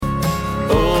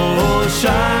Oh,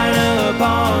 shine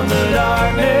upon the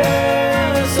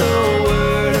darkness, oh,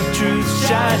 word of truth,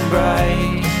 shine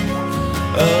bright.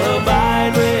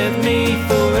 Abide with me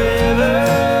forever,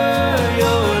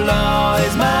 your law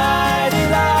is my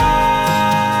delight.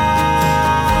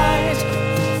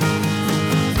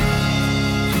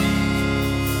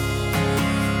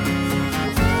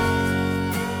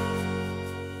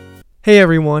 Hey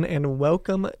everyone, and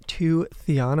welcome to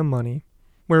Theana Money,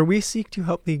 where we seek to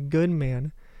help the good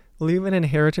man leave an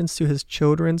inheritance to his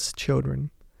children's children.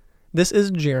 This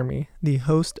is Jeremy, the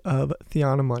host of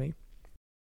Theana Money.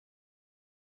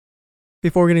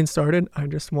 Before getting started, I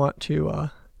just want to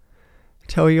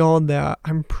tell you all that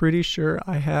I'm pretty sure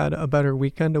I had a better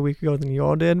weekend a week ago than you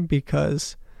all did,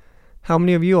 because how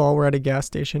many of you all were at a gas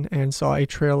station and saw a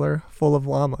trailer full of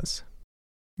llamas?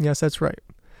 Yes, that's right.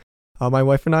 My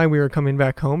wife and I, we were coming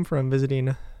back home from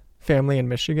visiting family in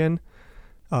Michigan.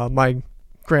 My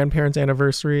grandparents'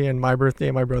 anniversary and my birthday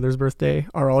and my brother's birthday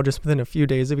are all just within a few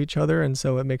days of each other, and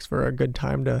so it makes for a good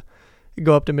time to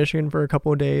go up to Michigan for a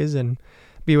couple of days and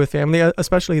be with family,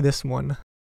 especially this one.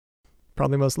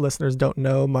 Probably most listeners don't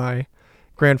know, my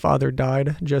grandfather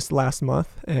died just last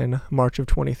month in March of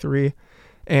 23,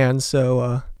 and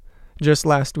so just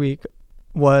last week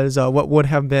was what would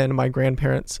have been my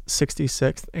grandparents'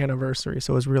 66th anniversary.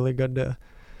 So it was really good to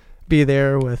be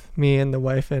there with me and the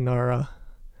wife and our,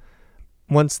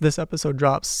 once this episode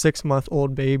drops,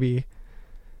 6-month-old baby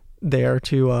there,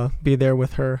 to be there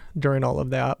with her during all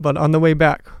of that. But on the way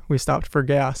back, we stopped for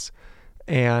gas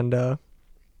and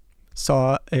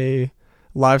saw a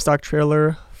livestock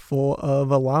trailer full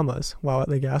of llamas while at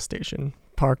the gas station,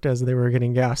 parked as they were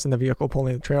getting gas in the vehicle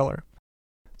pulling the trailer.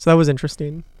 So that was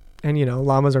interesting. And, you know,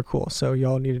 llamas are cool, so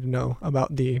y'all needed to know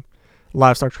about the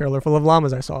livestock trailer full of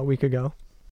llamas I saw a week ago.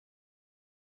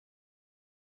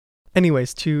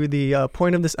 Anyways, to the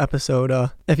point of this episode,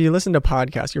 if you listen to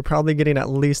podcasts, you're probably getting at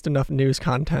least enough news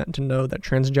content to know that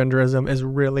transgenderism is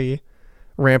really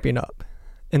ramping up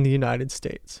in the United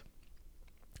States.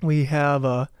 We have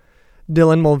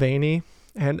Dylan Mulvaney,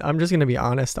 and I'm just going to be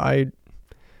honest, I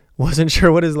wasn't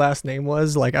sure what his last name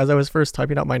was. Like, as I was first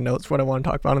typing out my notes for what I want to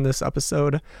talk about in this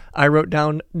episode, I wrote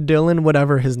down Dylan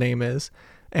whatever his name is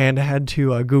and had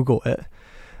to Google it.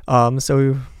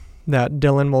 So that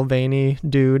Dylan Mulvaney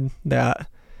dude that,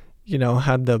 you know,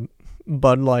 had the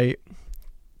Bud Light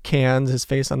cans, his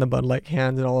face on the Bud Light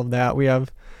cans and all of that. We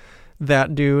have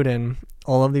that dude and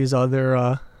all of these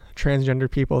other transgender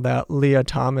people, that Leah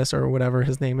Thomas or whatever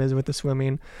his name is with the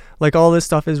swimming. Like, all this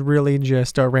stuff is really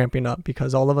just ramping up,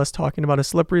 because all of us talking about a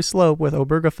slippery slope with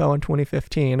Obergefell in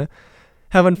 2015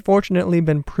 have unfortunately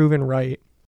been proven right.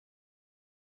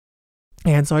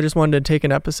 And so I just wanted to take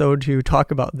an episode to talk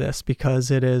about this,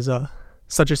 because it is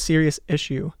such a serious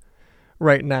issue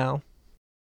right now.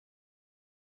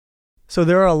 So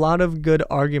there are a lot of good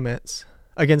arguments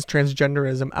against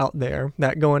transgenderism out there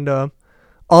that go into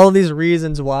all of these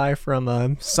reasons why, from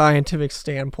a scientific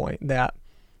standpoint, that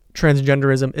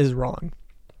transgenderism is wrong.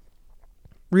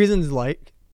 Reasons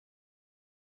like,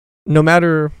 no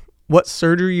matter what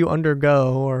surgery you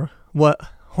undergo or what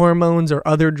hormones or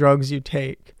other drugs you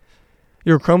take,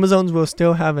 your chromosomes will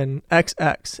still have an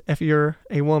XX if you're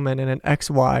a woman and an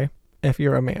XY if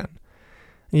you're a man.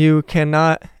 You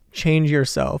cannot change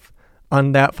yourself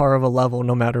on that far of a level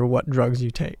no matter what drugs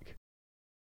you take.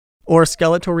 Or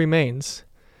skeletal remains.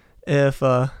 If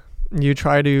you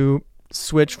try to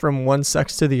switch from one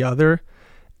sex to the other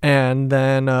and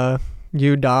then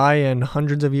you die, and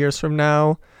hundreds of years from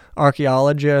now,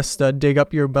 archaeologists dig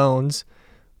up your bones,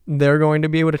 they're going to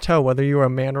be able to tell whether you're a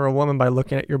man or a woman by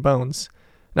looking at your bones.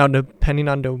 Now, depending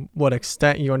on to what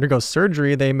extent you undergo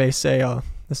surgery, they may say,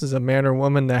 this is a man or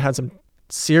woman that had some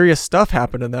serious stuff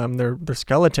happen to them. Their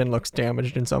skeleton looks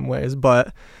damaged in some ways,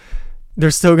 but they're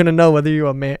still going to know whether you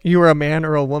are a man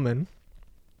or a woman.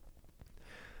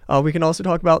 We can also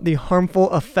talk about the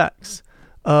harmful effects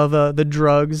of the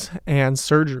drugs and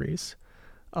surgeries,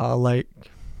 like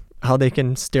how they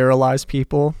can sterilize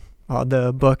people.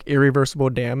 The book Irreversible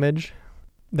Damage,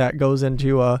 that goes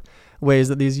into ways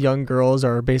that these young girls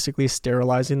are basically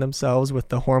sterilizing themselves with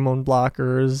the hormone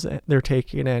blockers they're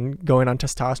taking and going on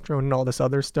testosterone and all this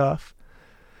other stuff.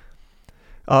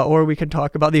 Or we could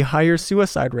talk about the higher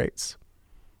suicide rates,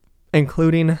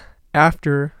 including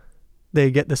after they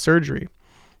get the surgery.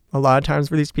 A lot of times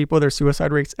for these people, their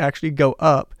suicide rates actually go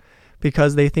up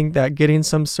because they think that getting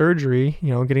some surgery,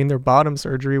 getting their bottom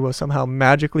surgery, will somehow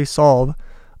magically solve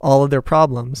all of their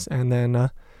problems. And then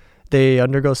they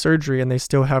undergo surgery and they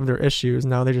still have their issues.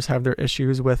 Now they just have their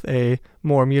issues with a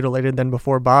more mutilated than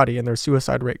before body, and their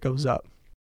suicide rate goes up.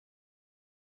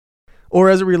 Or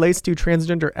as it relates to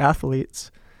transgender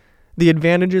athletes, the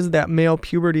advantages that male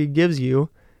puberty gives you,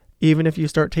 even if you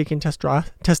start taking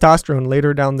testosterone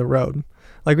later down the road.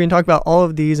 Like, we can talk about all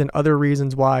of these and other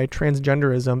reasons why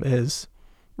transgenderism is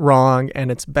wrong and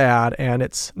it's bad and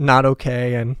it's not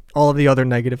okay and all of the other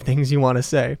negative things you want to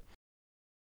say.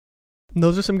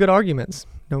 Those are some good arguments.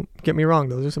 Don't get me wrong,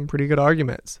 those are some pretty good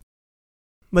arguments.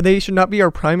 But they should not be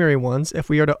our primary ones if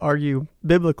we are to argue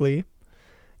biblically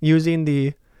using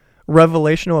the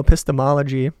revelational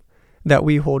epistemology that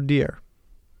we hold dear.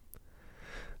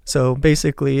 So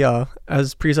basically,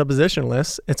 as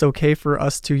presuppositionalists, it's okay for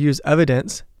us to use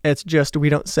evidence. It's just we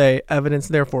don't say evidence,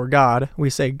 therefore God. We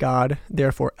say God,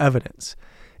 therefore evidence.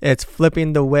 It's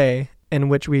flipping the way in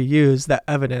which we use that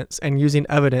evidence and using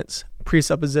evidence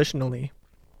presuppositionally.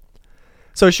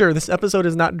 So sure, this episode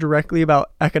is not directly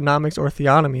about economics or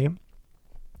theonomy,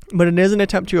 but it is an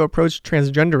attempt to approach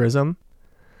transgenderism,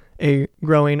 a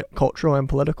growing cultural and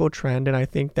political trend, and I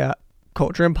think that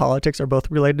culture and politics are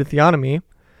both related to theonomy.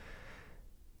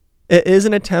 It is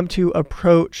an attempt to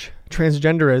approach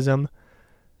transgenderism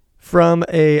from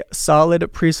a solid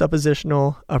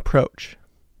presuppositional approach.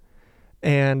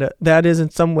 And that is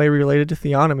in some way related to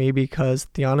theonomy because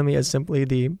theonomy is simply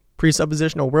the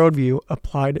presuppositional worldview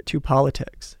applied to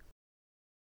politics.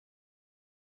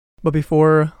 But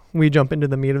before we jump into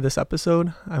the meat of this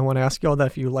episode, I want to ask y'all that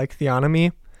if you like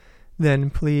theonomy, then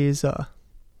please,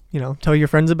 tell your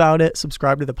friends about it,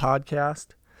 subscribe to the podcast,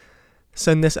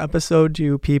 send this episode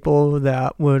to people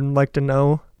that would like to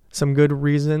know some good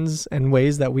reasons and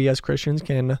ways that we as Christians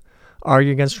can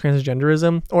argue against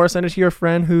transgenderism, or send it to your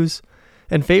friend who's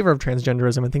in favor of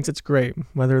transgenderism and thinks it's great,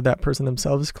 whether that person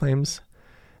themselves claims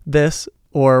this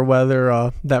or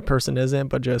whether that person isn't,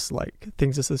 but just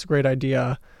thinks this is a great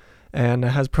idea and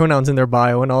has pronouns in their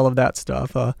bio and all of that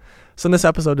stuff. Send this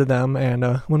episode to them,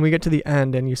 and when we get to the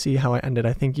end and you see how I ended,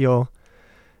 I think you'll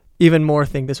even more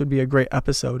think this would be a great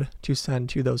episode to send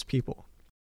to those people.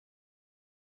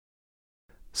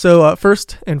 So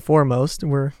first and foremost,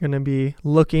 we're going to be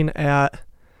looking at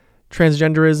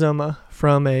transgenderism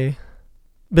from a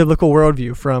biblical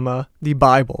worldview, from the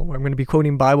Bible. I'm going to be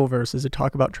quoting Bible verses to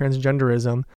talk about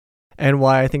transgenderism and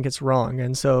why I think it's wrong.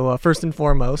 And so first and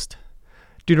foremost,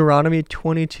 Deuteronomy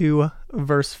 22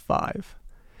 verse 5.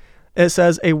 It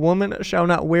says, "A woman shall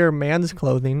not wear man's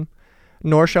clothing,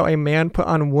 nor shall a man put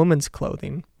on woman's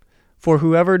clothing. For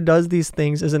whoever does these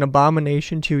things is an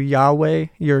abomination to Yahweh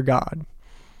your God."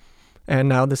 And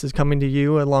now this is coming to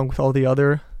you along with all the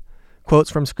other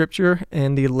quotes from Scripture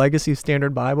in the Legacy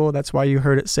Standard Bible. That's why you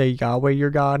heard it say Yahweh your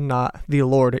God, not the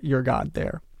Lord your God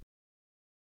there.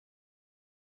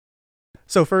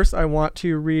 So first, I want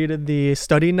to read the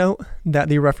study note that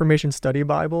the Reformation Study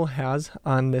Bible has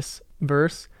on this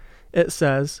verse. It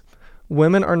says,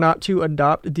 "Women are not to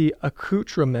adopt the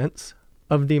accoutrements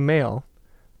of the male,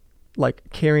 like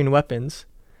carrying weapons,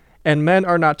 and men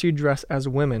are not to dress as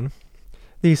women.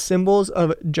 These symbols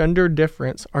of gender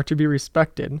difference are to be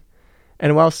respected,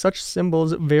 and while such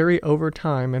symbols vary over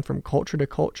time and from culture to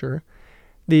culture,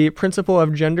 the principle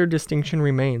of gender distinction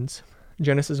remains."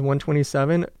 Genesis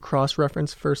 1:27,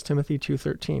 cross-reference 1 Timothy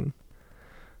 2:13.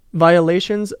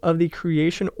 Violations of the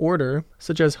creation order,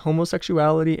 such as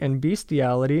homosexuality and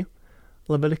bestiality,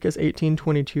 Leviticus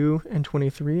 18:22 and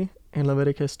 23, and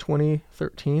Leviticus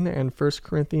 20:13, and 1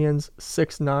 Corinthians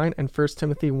 6:9, and 1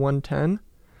 Timothy 1:10,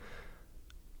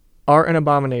 are an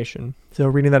abomination. So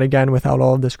reading that again without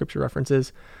all of the scripture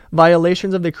references.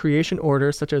 Violations of the creation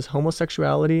order, such as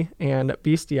homosexuality and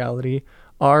bestiality,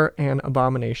 are an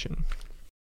abomination.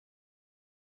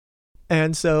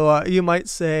 And so you might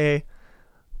say,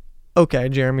 okay,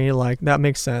 Jeremy, that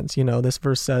makes sense. This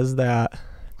verse says that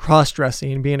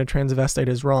cross-dressing, being a transvestite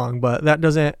is wrong, but that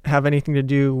doesn't have anything to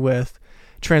do with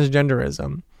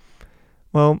transgenderism.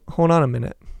 Well, hold on a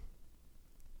minute.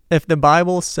 If the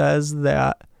Bible says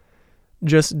that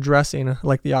just dressing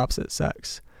like the opposite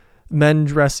sex, men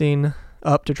dressing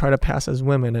up to try to pass as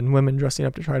women and women dressing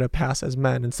up to try to pass as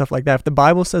men and stuff like that, if the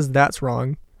Bible says that's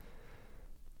wrong,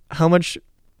 how much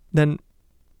then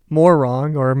more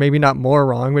wrong, or maybe not more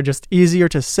wrong, but just easier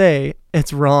to say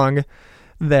it's wrong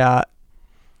that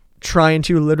trying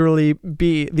to literally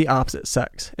be the opposite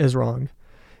sex is wrong.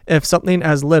 If something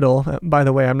as little, by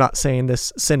the way, I'm not saying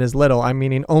this sin is little, I'm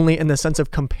meaning only in the sense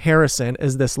of comparison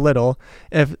is this little.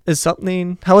 How is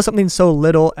something so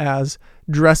little as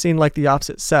dressing like the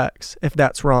opposite sex, if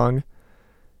that's wrong,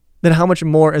 then how much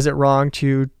more is it wrong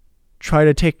to try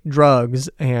to take drugs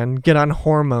and get on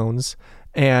hormones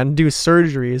and do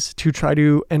surgeries to try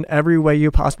to, in every way you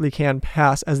possibly can,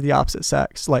 pass as the opposite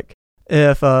sex?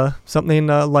 If something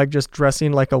like just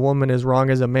dressing like a woman is wrong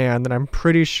as a man, then I'm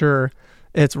pretty sure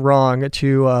it's wrong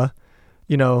to,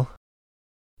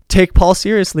 take Paul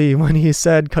seriously when he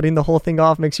said cutting the whole thing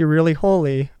off makes you really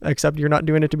holy, except you're not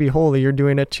doing it to be holy. You're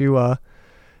doing it to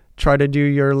try to do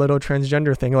your little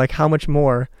transgender thing. Like, how much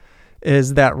more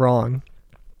is that wrong?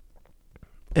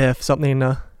 If something,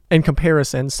 in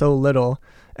comparison, so little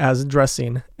as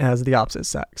dressing as the opposite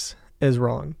sex is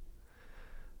wrong.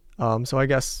 So I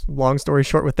guess, long story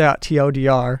short with that,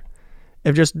 TLDR,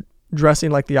 if just dressing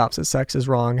like the opposite sex is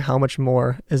wrong, how much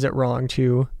more is it wrong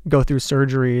to go through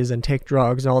surgeries and take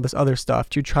drugs and all this other stuff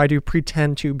to try to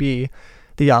pretend to be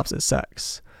the opposite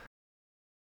sex?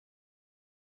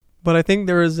 But I think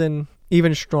there is an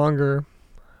even stronger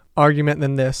argument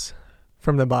than this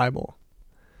from the Bible,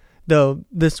 though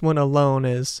this one alone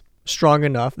is strong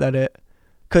enough that it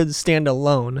could stand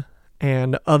alone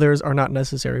and others are not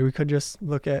necessary. We could just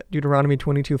look at Deuteronomy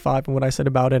 22:5 and what I said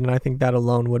about it, and I think that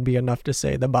alone would be enough to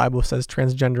say the Bible says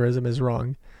transgenderism is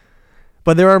wrong.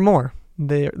 But there are more.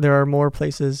 There are more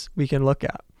places we can look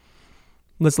at.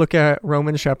 Let's look at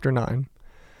Romans chapter 9.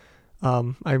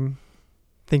 I'm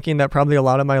thinking that probably a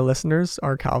lot of my listeners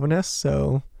are Calvinists,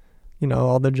 so,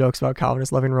 all the jokes about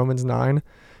Calvinists loving Romans 9.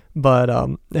 But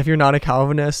if you're not a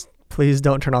Calvinist, please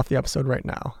don't turn off the episode right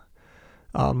now.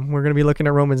 We're going to be looking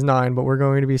at Romans 9, but we're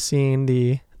going to be seeing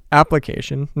the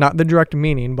application, not the direct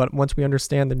meaning, but once we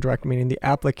understand the direct meaning, the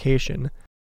application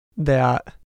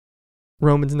that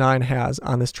Romans 9 has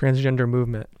on this transgender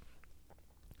movement.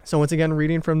 So once again,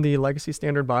 reading from the Legacy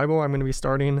Standard Bible, I'm going to be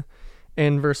starting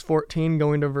in verse 14,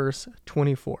 going to verse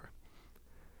 24.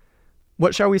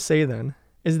 What shall we say then?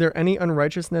 Is there any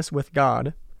unrighteousness with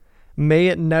God? May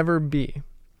it never be.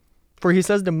 For he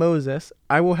says to Moses,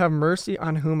 I will have mercy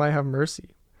on whom I have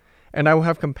mercy, and I will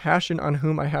have compassion on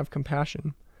whom I have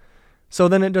compassion. So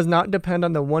then it does not depend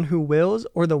on the one who wills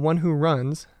or the one who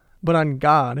runs, but on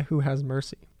God who has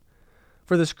mercy.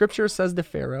 For the scripture says to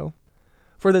Pharaoh,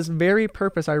 for this very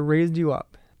purpose I raised you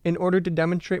up, in order to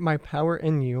demonstrate my power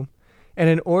in you, and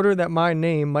in order that my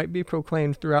name might be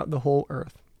proclaimed throughout the whole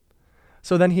earth.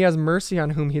 So then he has mercy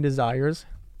on whom he desires,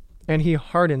 and he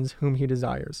hardens whom he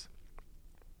desires.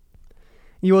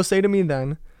 You will say to me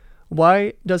then,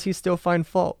 why does he still find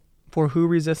fault? For who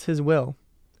resists his will?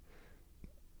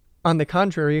 On the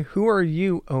contrary, who are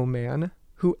you, O man,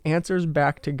 who answers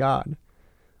back to God?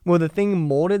 Will the thing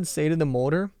molded say to the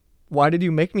molder, why did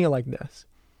you make me like this?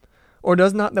 Or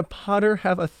does not the potter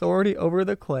have authority over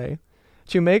the clay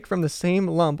to make from the same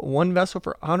lump one vessel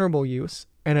for honorable use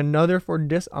and another for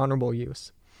dishonorable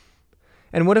use?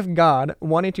 And what if God,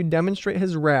 wanting to demonstrate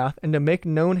his wrath and to make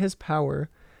known his power,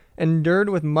 endured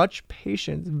with much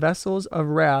patience vessels of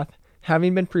wrath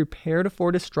having been prepared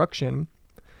for destruction,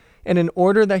 and in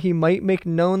order that he might make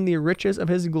known the riches of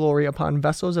his glory upon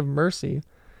vessels of mercy,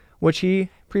 which he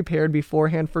prepared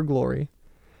beforehand for glory,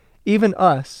 even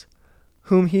us,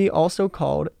 whom he also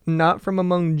called, not from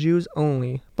among Jews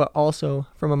only, but also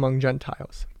from among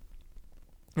Gentiles.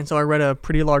 And so I read a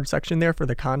pretty large section there for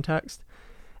the context,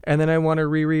 and then I want to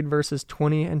reread verses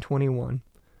 20 and 21.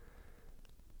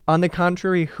 On the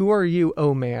contrary, who are you,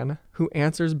 O man, who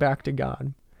answers back to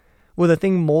God? Will the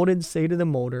thing molded say to the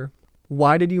molder,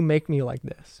 why did you make me like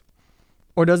this?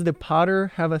 Or does the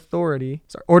potter have authority,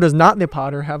 or does not the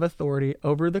potter have authority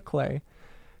over the clay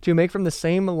to make from the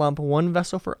same lump one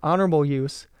vessel for honorable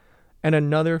use and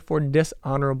another for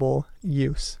dishonorable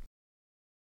use?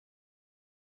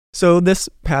 So this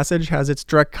passage has its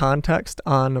direct context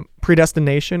on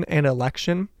predestination and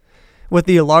election, with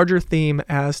the larger theme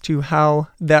as to how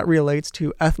that relates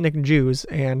to ethnic Jews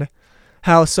and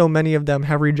how so many of them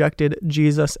have rejected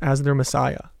Jesus as their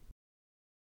Messiah.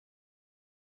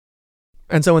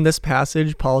 And so in this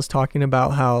passage, Paul is talking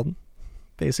about how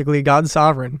basically God's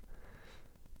sovereign.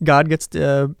 God gets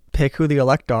to pick who the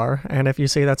elect are, and if you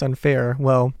say that's unfair,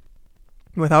 well,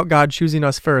 without God choosing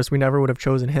us first, we never would have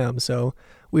chosen him, so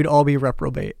we'd all be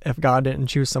reprobate if God didn't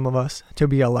choose some of us to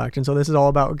be elect. And so this is all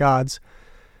about God's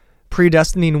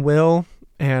predestining will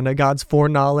and God's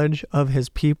foreknowledge of his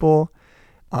people,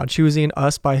 choosing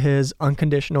us by his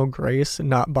unconditional grace,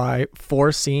 not by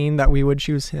foreseeing that we would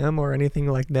choose him or anything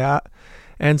like that.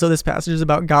 And so this passage is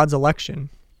about God's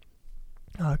election.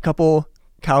 A couple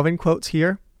Calvin quotes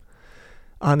here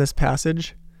on this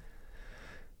passage.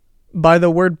 By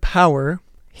the word power,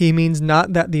 he means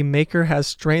not that the Maker has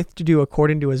strength to do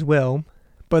according to his will,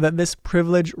 but that this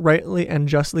privilege rightly and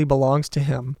justly belongs to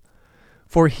him.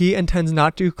 For he intends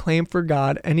not to claim for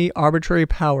God any arbitrary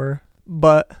power,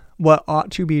 but what ought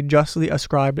to be justly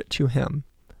ascribed to him.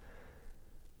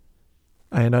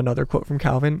 And another quote from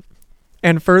Calvin.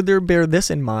 And further bear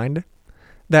this in mind,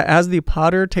 that as the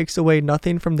potter takes away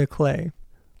nothing from the clay,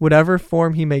 whatever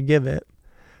form he may give it,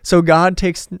 so God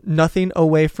takes nothing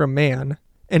away from man,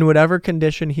 in whatever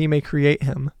condition he may create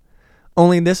him.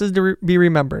 Only this is to be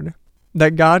remembered,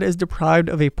 that God is deprived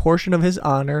of a portion of his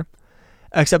honor,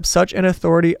 except such an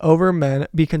authority over men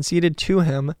be conceded to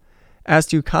him as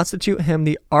to constitute him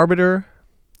the arbitrator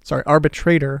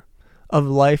of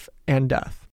life and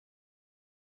death.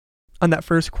 On that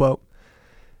first quote,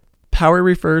 power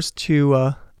refers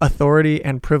to authority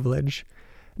and privilege,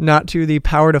 not to the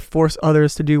power to force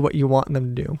others to do what you want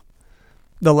them to do.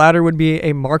 The latter would be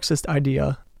a Marxist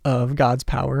idea of God's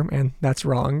power, and that's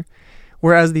wrong,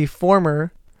 whereas the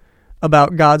former,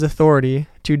 about God's authority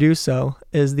to do so,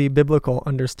 is the biblical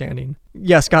understanding.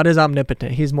 Yes, God is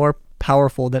omnipotent. He's more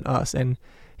powerful than us, and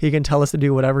he can tell us to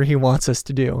do whatever he wants us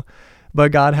to do.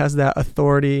 But God has that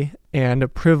authority and a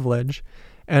privilege,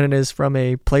 and it is from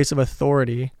a place of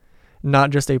authority,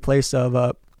 not just a place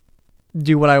of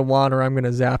do what I want or I'm going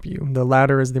to zap you. The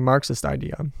latter is the Marxist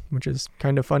idea, which is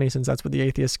kind of funny since that's what the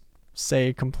atheists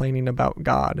say complaining about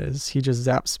God, is he just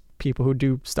zaps people who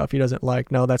do stuff he doesn't like.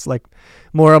 No, that's like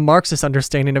more a Marxist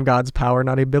understanding of God's power,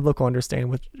 not a biblical understanding,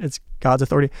 which it's God's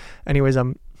authority. Anyways,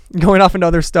 I'm going off into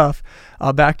other stuff.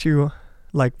 Back to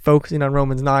like focusing on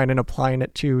Romans 9 and applying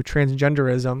it to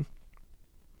transgenderism.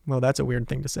 Well, that's a weird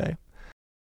thing to say.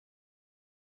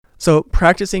 So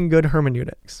practicing good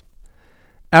hermeneutics.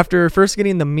 After first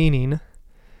getting the meaning,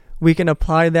 we can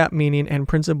apply that meaning and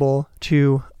principle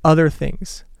to other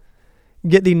things.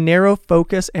 Get the narrow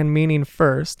focus and meaning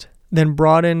first, then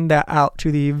broaden that out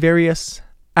to the various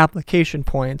application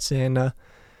points and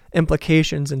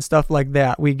implications and stuff like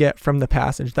that we get from the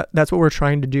passage. That's what we're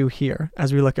trying to do here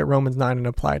as we look at Romans 9 and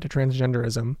apply it to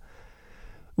transgenderism.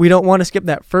 We don't want to skip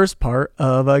that first part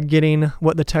of getting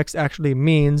what the text actually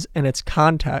means and its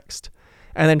context,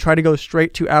 and then try to go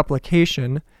straight to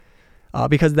application,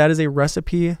 because that is a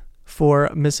recipe for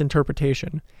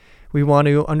misinterpretation. We want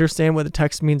to understand what the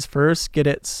text means first, get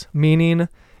its meaning,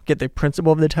 get the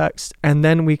principle of the text, and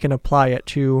then we can apply it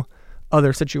to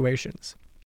other situations.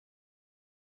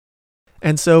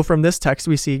 And so from this text,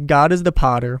 we see God is the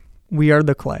potter, we are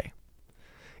the clay.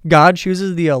 God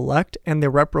chooses the elect and the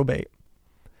reprobate.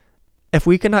 If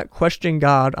we cannot question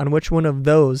God on which one of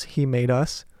those he made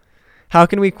us, how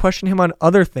can we question him on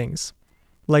other things,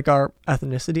 like our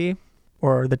ethnicity,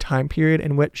 or the time period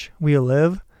in which we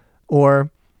live,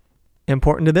 or,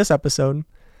 important to this episode,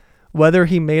 whether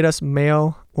he made us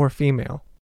male or female?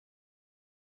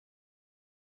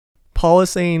 Paul is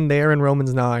saying there in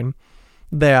Romans 9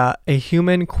 that a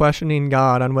human questioning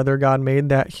God on whether God made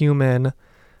that human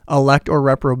elect or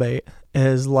reprobate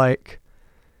is like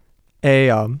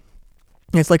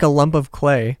it's like a lump of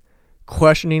clay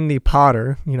questioning the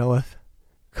potter. You know, if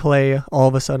clay all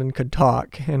of a sudden could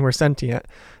talk and we're sentient,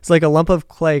 it's like a lump of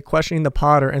clay questioning the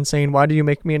potter and saying, why do you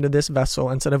make me into this vessel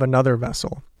instead of another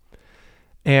vessel?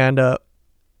 And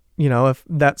if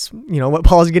that's what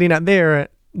Paul's getting at there,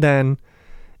 then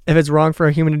if it's wrong for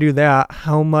a human to do that,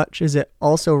 how much is it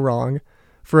also wrong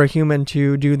for a human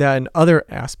to do that in other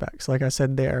aspects? Like I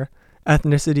said there,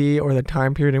 ethnicity, or the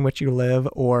time period in which you live,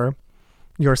 or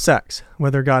your sex,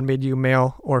 whether God made you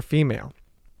male or female.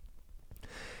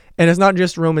 And it's not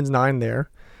just Romans 9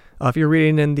 there. If you're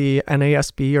reading in the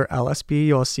NASB or LSB,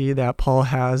 you'll see that Paul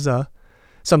has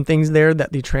some things there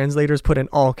that the translators put in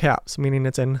all caps, meaning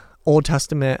it's an Old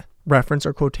Testament reference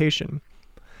or quotation.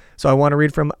 So I want to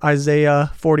read from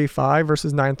Isaiah 45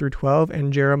 verses 9 through 12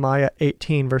 and Jeremiah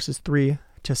 18 verses 3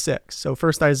 to 6. So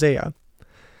first Isaiah,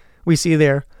 we see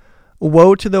there,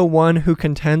 woe to the one who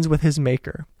contends with his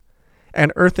maker,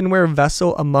 an earthenware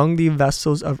vessel among the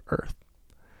vessels of earth.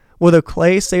 Will the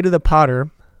clay say to the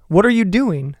potter, what are you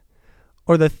doing?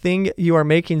 Or the thing you are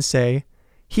making say,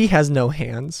 he has no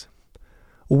hands.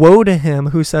 Woe to him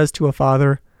who says to a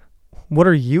father, what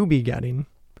are you begetting?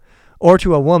 Or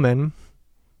to a woman,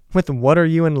 with what are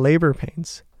you in labor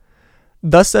pains?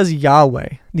 Thus says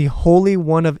Yahweh, the Holy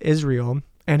One of Israel,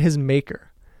 and his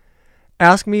Maker.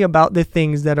 Ask me about the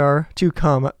things that are to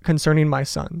come concerning my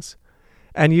sons,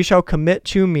 and you shall commit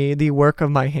to me the work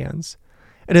of my hands.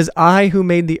 It is I who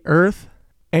made the earth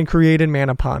and created man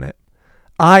upon it.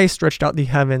 I stretched out the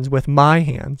heavens with my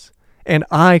hands, and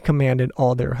I commanded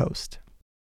all their host.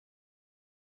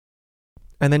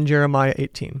 And then Jeremiah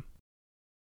 18.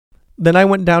 Then I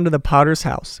went down to the potter's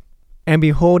house, and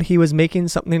behold, he was making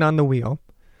something on the wheel.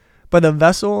 But the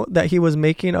vessel that he was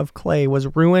making of clay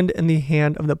was ruined in the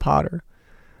hand of the potter.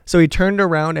 So he turned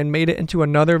around and made it into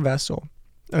another vessel,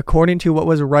 according to what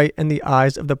was right in the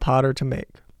eyes of the potter to make.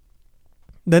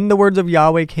 Then the words of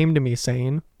Yahweh came to me,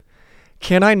 saying,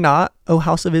 Can I not, O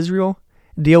house of Israel,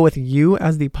 deal with you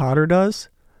as the potter does,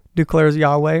 declares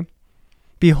Yahweh.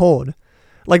 Behold,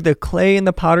 like the clay in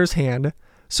the potter's hand,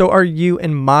 so are you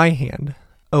in my hand,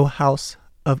 O house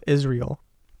of Israel.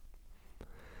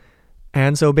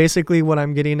 And so basically what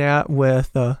I'm getting at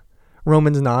with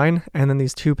Romans 9 and then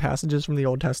these two passages from the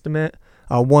Old Testament,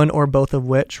 one or both of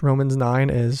which Romans 9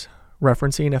 is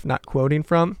referencing, if not quoting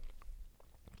from,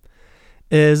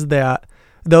 is that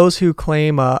those who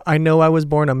claim, I know I was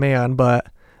born a man, but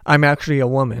I'm actually a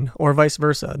woman, or vice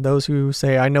versa. Those who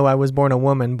say, I know I was born a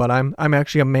woman, but I'm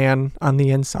actually a man on the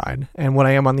inside. And what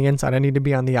I am on the inside, I need to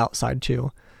be on the outside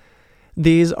too.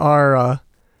 These are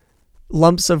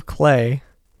lumps of clay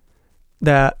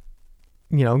that,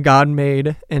 God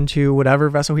made into whatever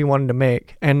vessel he wanted to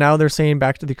make. And now they're saying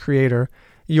back to the Creator,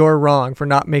 you're wrong for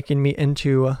not making me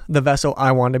into the vessel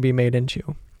I want to be made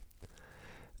into.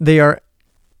 They are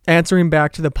answering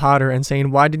back to the potter and saying,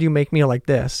 why did you make me like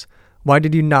this? Why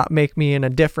did you not make me in a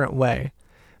different way?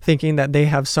 Thinking that they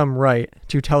have some right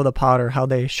to tell the potter how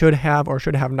they should have or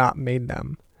should have not made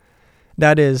them.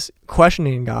 That is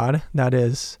questioning God. That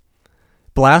is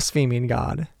blaspheming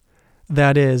God.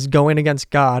 That is going against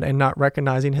God and not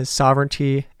recognizing his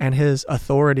sovereignty and his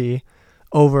authority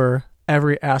over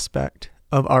every aspect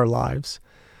of our lives,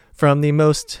 from the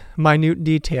most minute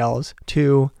details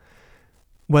to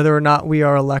whether or not we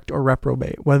are elect or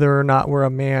reprobate, whether or not we're a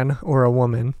man or a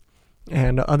woman,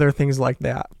 and other things like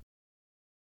that.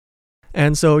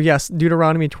 And so, yes,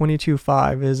 Deuteronomy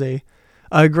 22:5 is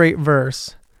a great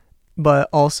verse, but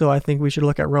also I think we should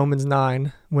look at Romans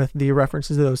 9 with the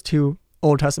references to those two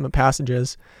Old Testament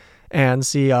passages and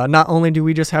see not only do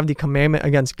we just have the commandment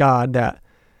against God that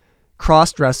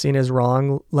cross-dressing is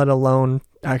wrong, let alone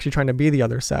actually trying to be the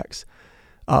other sex,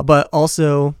 but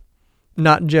also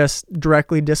not just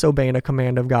directly disobeying a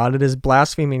command of God. It is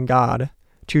blaspheming God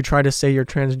to try to say you're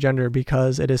transgender,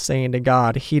 because it is saying to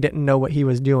God, he didn't know what he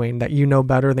was doing, that you know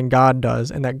better than God does,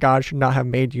 and that God should not have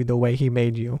made you the way he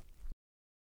made you.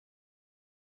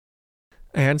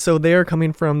 And so they are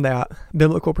coming from that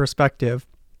biblical perspective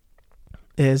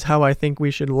is how I think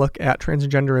we should look at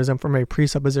transgenderism from a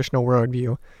presuppositional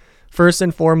worldview. First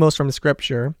and foremost from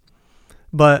Scripture,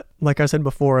 but like I said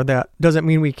before, that doesn't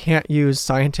mean we can't use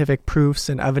scientific proofs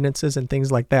and evidences and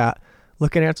things like that.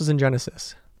 Look at Answers in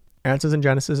Genesis. Answers in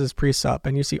Genesis is Presup,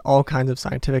 and you see all kinds of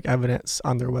scientific evidence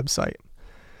on their website.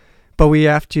 But we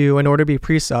have to, in order to be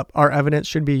Presup, our evidence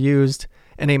should be used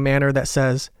in a manner that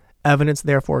says, evidence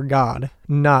therefore God,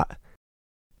 not...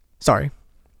 Sorry.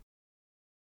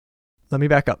 Let me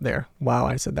back up there. Wow,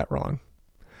 I said that wrong.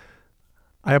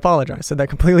 I apologize. I said that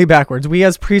completely backwards. We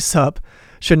as Presup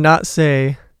should not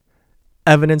say,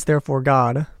 evidence therefore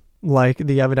God, like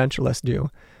the evidentialists do.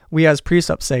 We as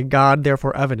Presup say, God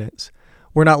therefore evidence.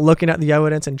 We're not looking at the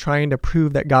evidence and trying to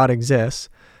prove that God exists.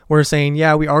 We're saying,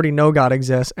 yeah, we already know God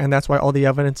exists, and that's why all the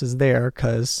evidence is there,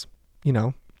 because,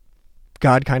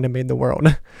 God kind of made the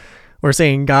world. We're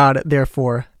saying God,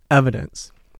 therefore,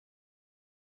 evidence.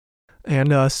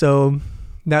 And so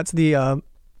that's the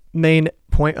main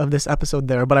point of this episode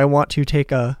there, but I want to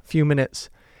take a few minutes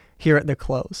here at the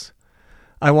close.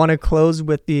 I want to close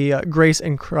with the grace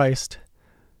in Christ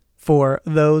for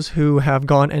those who have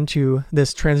gone into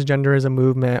this transgenderism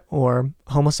movement or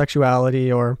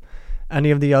homosexuality or any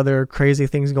of the other crazy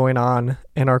things going on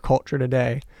in our culture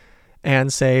today,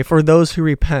 and say, for those who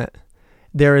repent,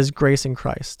 there is grace in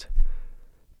Christ.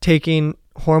 Taking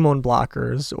hormone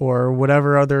blockers or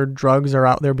whatever other drugs are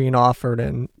out there being offered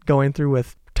and going through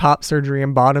with top surgery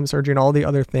and bottom surgery and all the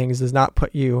other things does not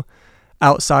put you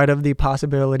outside of the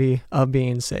possibility of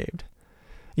being saved.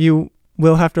 You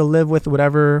will have to live with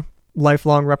whatever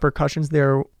lifelong repercussions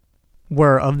there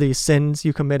were of the sins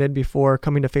you committed before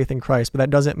coming to faith in Christ, but that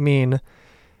doesn't mean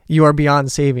you are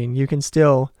beyond saving. You can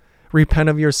still repent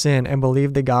of your sin and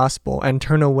believe the gospel and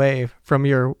turn away from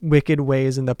your wicked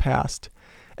ways in the past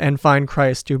and find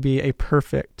Christ to be a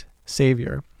perfect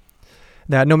Savior.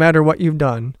 That no matter what you've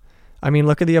done,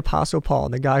 look at the Apostle Paul,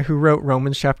 the guy who wrote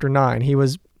Romans chapter 9. He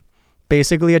was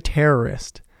basically a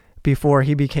terrorist before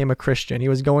he became a Christian. He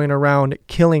was going around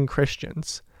killing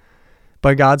Christians.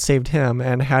 But God saved him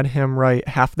and had him write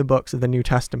half the books of the New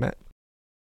Testament.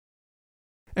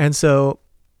 And so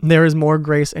there is more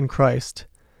grace in Christ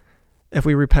if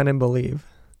we repent and believe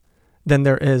than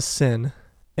there is sin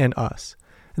in us.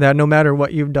 That no matter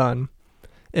what you've done,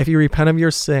 if you repent of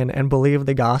your sin and believe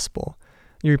the gospel,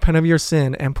 you repent of your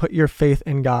sin and put your faith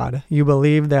in God, you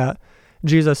believe that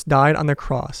Jesus died on the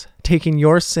cross, taking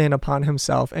your sin upon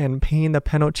himself and paying the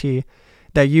penalty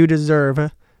that you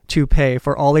deserve to pay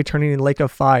for all eternity in the lake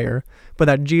of fire, but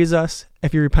that Jesus,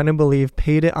 if you repent and believe,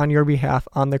 paid it on your behalf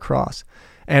on the cross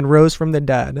and rose from the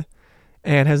dead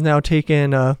and has now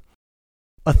taken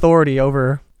authority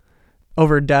over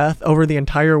death, over the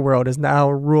entire world, is now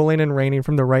ruling and reigning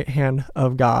from the right hand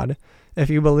of God. If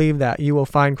you believe that, you will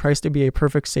find Christ to be a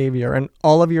perfect Savior, and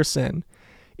all of your sin,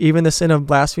 even the sin of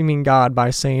blaspheming God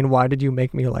by saying, "Why did you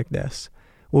make me like this?"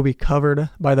 will be covered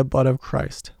by the blood of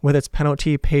Christ, with its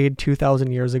penalty paid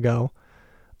 2,000 years ago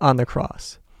on the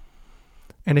cross.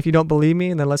 And if you don't believe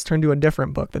me, then let's turn to a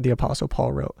different book that the Apostle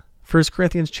Paul wrote. 1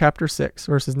 Corinthians chapter 6,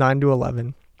 verses 9 to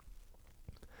 11.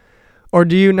 Or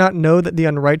do you not know that the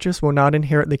unrighteous will not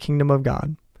inherit the kingdom of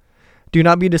God? Do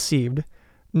not be deceived.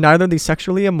 Neither the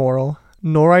sexually immoral,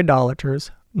 nor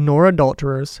idolaters, nor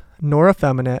adulterers, nor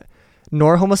effeminate,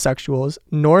 nor homosexuals,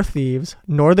 nor thieves,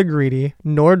 nor the greedy,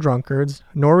 nor drunkards,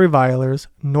 nor revilers,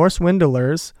 nor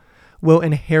swindlers will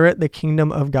inherit the kingdom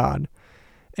of God.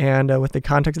 And with the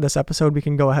context of this episode, we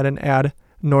can go ahead and add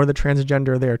nor the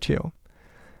transgender there too.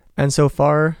 And so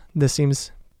far, this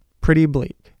seems pretty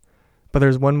bleak. But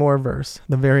there's one more verse,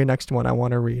 the very next one I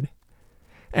want to read.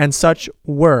 And such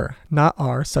were, not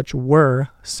are, such were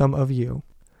some of you.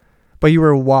 But you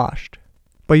were washed,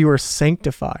 but you were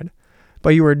sanctified,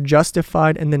 but you were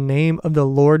justified in the name of the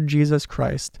Lord Jesus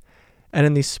Christ and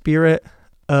in the Spirit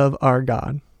of our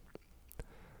God.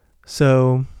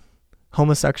 So,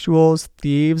 homosexuals,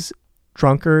 thieves,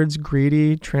 drunkards,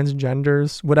 greedy,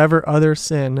 transgenders, whatever other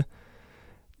sin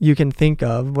you can think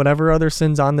of, whatever other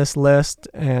sins on this list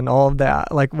and all of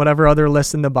that, like whatever other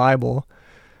list in the Bible,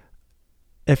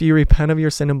 if you repent of your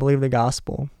sin and believe the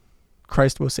gospel,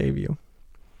 Christ will save you.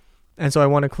 And so I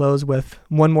want to close with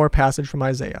one more passage from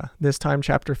Isaiah, this time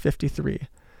chapter 53,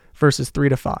 verses 3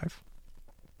 to 5.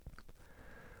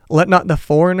 Let not the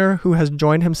foreigner who has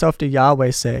joined himself to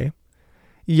Yahweh say,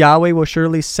 Yahweh will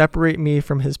surely separate me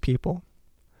from his people.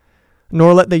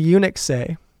 Nor let the eunuch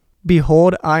say,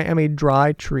 Behold, I am a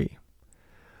dry tree.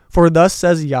 For thus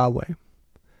says Yahweh,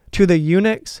 to the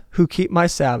eunuchs who keep my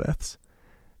Sabbaths,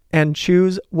 and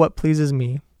choose what pleases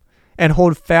me, and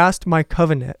hold fast my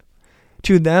covenant,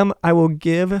 to them I will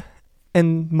give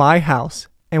in my house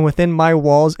and within my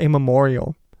walls a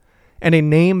memorial, and a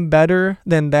name better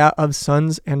than that of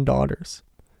sons and daughters.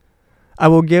 I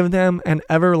will give them an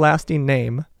everlasting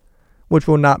name, which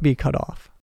will not be cut off.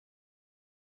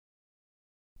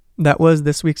 That was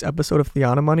this week's episode of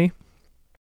Theonomony.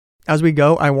 As we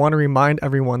go, I want to remind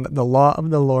everyone that the law of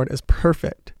the Lord is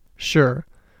perfect, sure,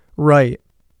 right,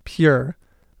 pure,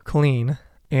 clean,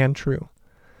 and true.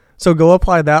 So go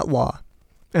apply that law,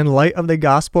 in light of the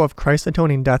gospel of Christ's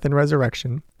atoning death and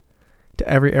resurrection, to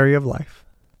every area of life.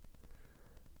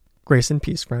 Grace and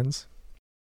peace, friends.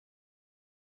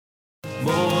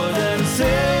 More than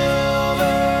silver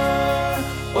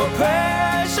or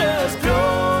precious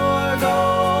pure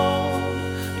gold,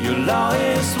 your law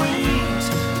is sweet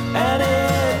and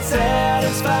it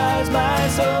satisfies my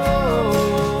soul.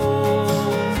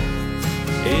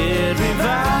 It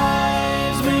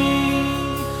revives me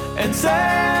and satisfies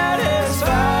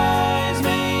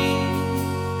me.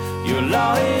 Your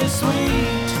law is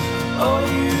sweet, oh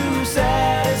you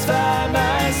satisfy